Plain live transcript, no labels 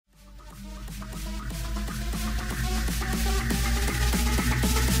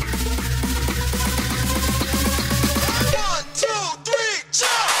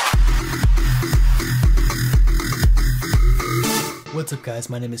up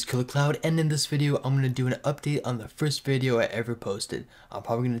guys, my name is Killer Cloud, and in this video I'm going to do an update on the first video I ever posted. I'm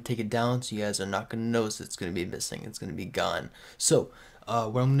probably going to take it down so you guys are not going to notice it's going to be missing, it's going to be gone. So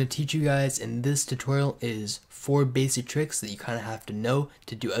what I'm going to teach you guys in this tutorial is 4 basic tricks that you kind of have to know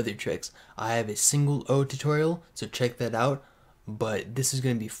to do other tricks. I have a single O tutorial, so check that out, but this is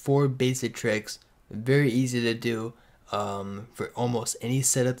going to be 4 basic tricks, very easy to do for almost any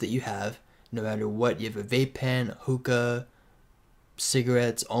setup that you have, no matter what. You have a vape pen, hookah,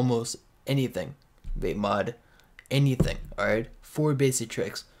 cigarettes, almost anything, vape mod, anything. Alright, 4 basic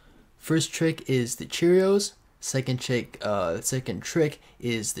tricks. First trick is the Cheerios. Second trick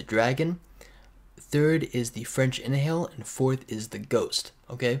is the dragon. Third is the French inhale, and fourth is the ghost.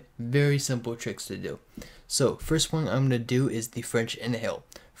 Okay, very simple tricks to do. So first one I'm gonna do is the French inhale.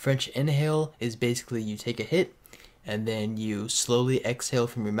 French inhale is basically you take a hit and then you slowly exhale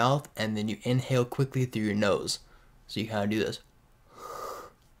from your mouth and then you inhale quickly through your nose. So you kind of do this,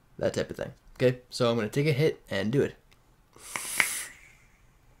 that type of thing. Okay, so I'm going to take a hit and do it.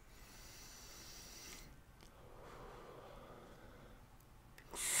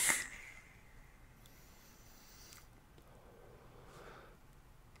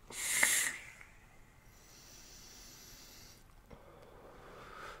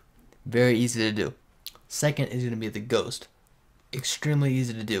 Very easy to do. Second is going to be the ghost. Extremely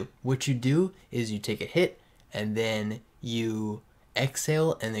easy to do. What you do is you take a hit and then you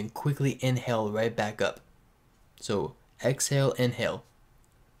exhale and then quickly inhale right back up. So exhale, inhale.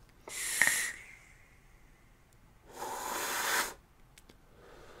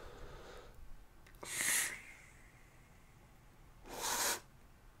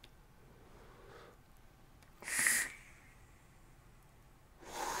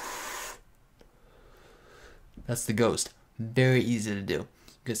 That's the ghost. Very easy to do.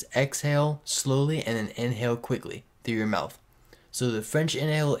 Just exhale slowly and then inhale quickly through your mouth. So the French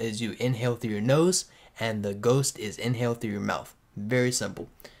inhale is you inhale through your nose, and the ghost is inhale through your mouth. Very simple.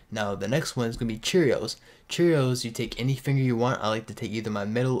 Now the next one is going to be Cheerios. Cheerios, you take any finger you want. I like to take either my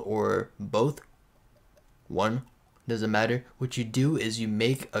middle or both. One, doesn't matter. What you do is you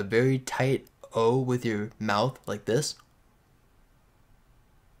make a very tight O with your mouth like this.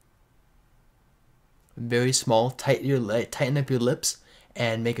 Very small, tighten up your lips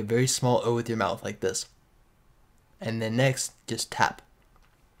and make a very small O with your mouth like this. And then next, just tap.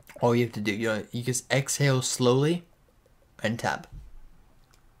 All you have to do, you just exhale slowly and tap.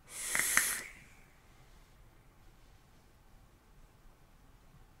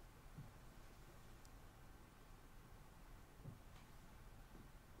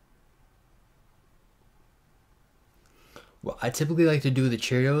 What I typically like to do with the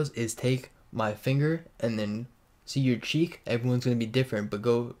Cheerios is take my finger and then see your cheek. Everyone's going to be different, but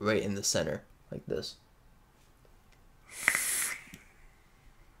go right in the center like this.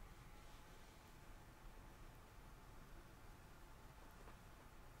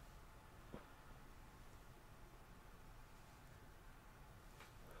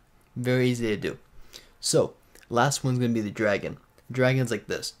 Very easy to do. So last one's going to be the dragon. Dragon's like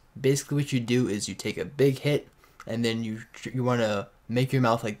this. Basically what you do is you take a big hit and then you want to make your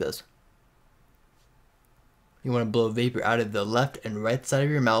mouth like this. You want to blow vapor out of the left and right side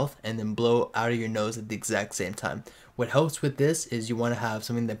of your mouth and then blow out of your nose at the exact same time. What helps with this is you want to have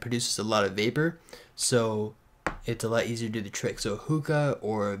something that produces a lot of vapor, so it's a lot easier to do the trick. So hookah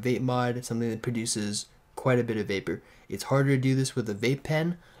or a vape mod, something that produces quite a bit of vapor. It's harder to do this with a vape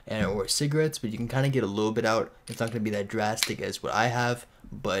pen or cigarettes, but you can kind of get a little bit out. It's not going to be that drastic as what I have,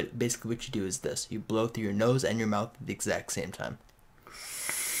 but basically what you do is this. You blow through your nose and your mouth at the exact same time.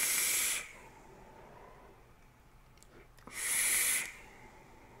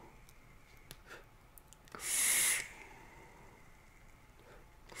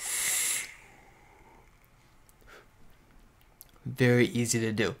 Very easy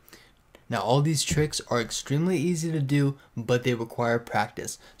to do. Now all these tricks are extremely easy to do, but they require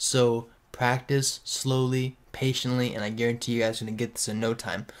practice. So practice slowly, patiently, and I guarantee you guys are going to get this in no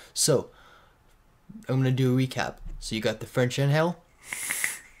time. So I'm going to do a recap. So you got the French inhale.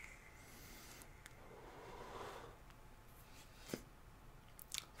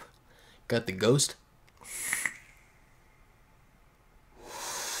 Got the ghost.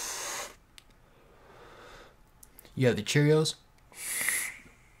 You have the Cheerios.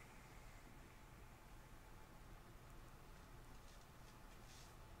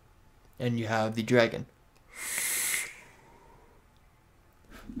 And you have the dragon.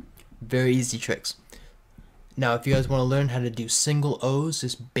 Very easy tricks. Now, if you guys want to learn how to do single O's,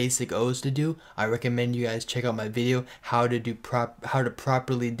 just basic O's to do, I recommend you guys check out my video how to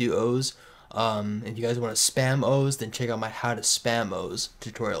properly do O's. If you guys want to spam O's, then check out my how to spam O's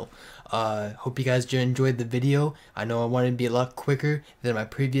tutorial. Hope you guys enjoyed the video. I know I wanted to be a lot quicker than my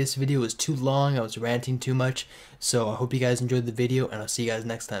previous video. It was too long. I was ranting too much. So I hope you guys enjoyed the video, and I'll see you guys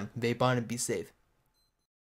next time. Vape on and be safe.